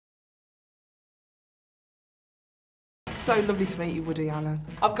It's so lovely to meet you, Woody Allen.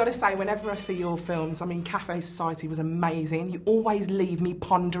 I've got to say, whenever I see your films, I mean, Café Society was amazing. You always leave me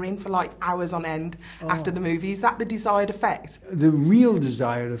pondering for like hours on end after the movie. Is that the desired effect? The real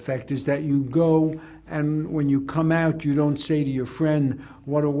desired effect is that you go, and when you come out, you don't say to your friend,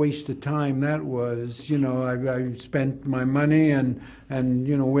 what a waste of time that was. You know, I spent my money and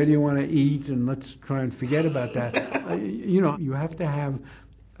you know, where do you want to eat? And let's try and forget about that. You know, you have to have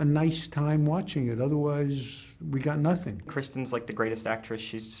a nice time watching it, otherwise we got nothing. Kristen's like the greatest actress.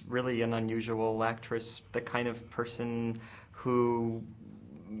 She's really an unusual actress, the kind of person who,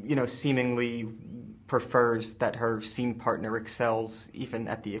 you know, seemingly prefers that her scene partner excels even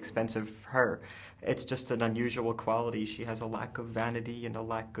at the expense of her. It's just an unusual quality. She has a lack of vanity and a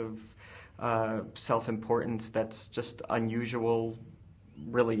lack of self-importance that's just unusual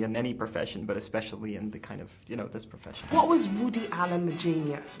really in any profession, but especially in the kind of, you know, this profession. What was Woody Allen, the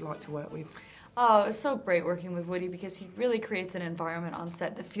genius, like to work with? Oh, it's so great working with Woody because he really creates an environment on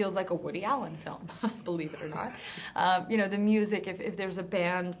set that feels like a Woody Allen film, believe it or not. You know, the music, if there's a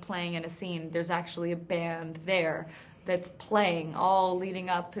band playing in a scene, there's actually a band there that's playing all leading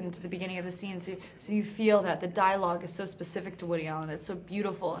up into the beginning of the scene, so you feel that. The dialogue is so specific to Woody Allen, it's so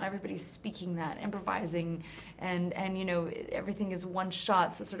beautiful, and everybody's speaking that, improvising, and you know, everything is one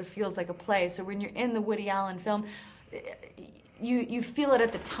shot, so it sort of feels like a play. So when you're in the Woody Allen film, you feel it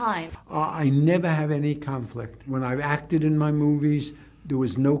at the time. I never have any conflict. When I've acted in my movies, there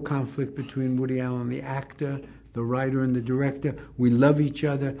was no conflict between Woody Allen, the actor, the writer and the director. We love each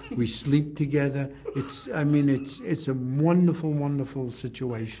other. We sleep together. I mean, it's a wonderful, wonderful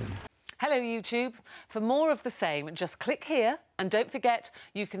situation. Hello, YouTube. For more of the same, just click here. And don't forget,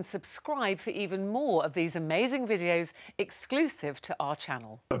 you can subscribe for even more of these amazing videos exclusive to our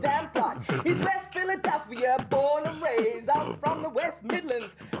channel. Damn thought, he's West Philadelphia, born and raised. I'm from the West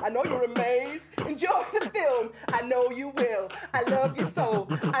Midlands. I know you're amazed. Enjoy the film. I know you will. I love you so.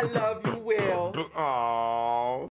 I love you will. Aww.